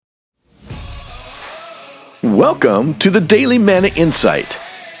Welcome to the Daily Manna Insight,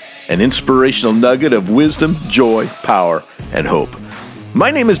 an inspirational nugget of wisdom, joy, power, and hope. My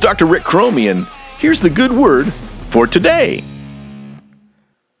name is Dr. Rick Cromie, and here's the good word for today.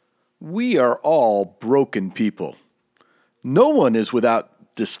 We are all broken people. No one is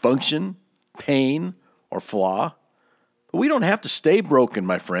without dysfunction, pain, or flaw. But we don't have to stay broken,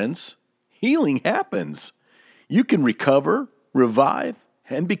 my friends. Healing happens. You can recover, revive,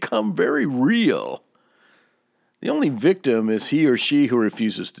 and become very real. The only victim is he or she who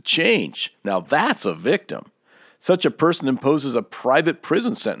refuses to change. Now that's a victim. Such a person imposes a private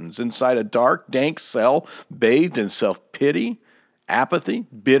prison sentence inside a dark, dank cell bathed in self-pity, apathy,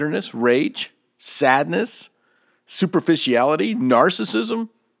 bitterness, rage, sadness, superficiality, narcissism,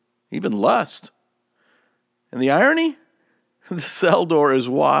 even lust. And the irony? The cell door is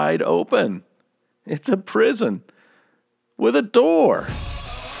wide open. It's a prison with a door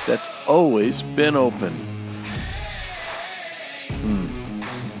that's always been open.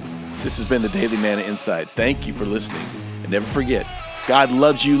 This has been the Daily Manna Insight. Thank you for listening. And never forget, God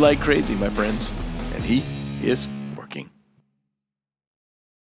loves you like crazy, my friends, and He is working.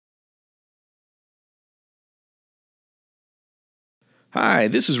 Hi,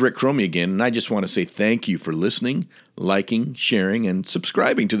 this is Rick Cromie again, and I just want to say thank you for listening, liking, sharing, and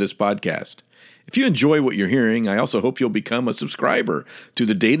subscribing to this podcast. If you enjoy what you're hearing, I also hope you'll become a subscriber to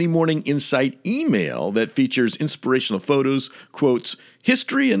the Daily Morning Insight email that features inspirational photos, quotes,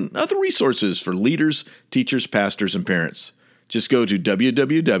 history, and other resources for leaders, teachers, pastors, and parents. Just go to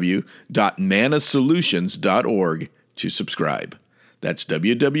www.mannasolutions.org to subscribe. That's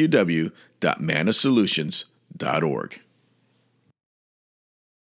www.mannasolutions.org.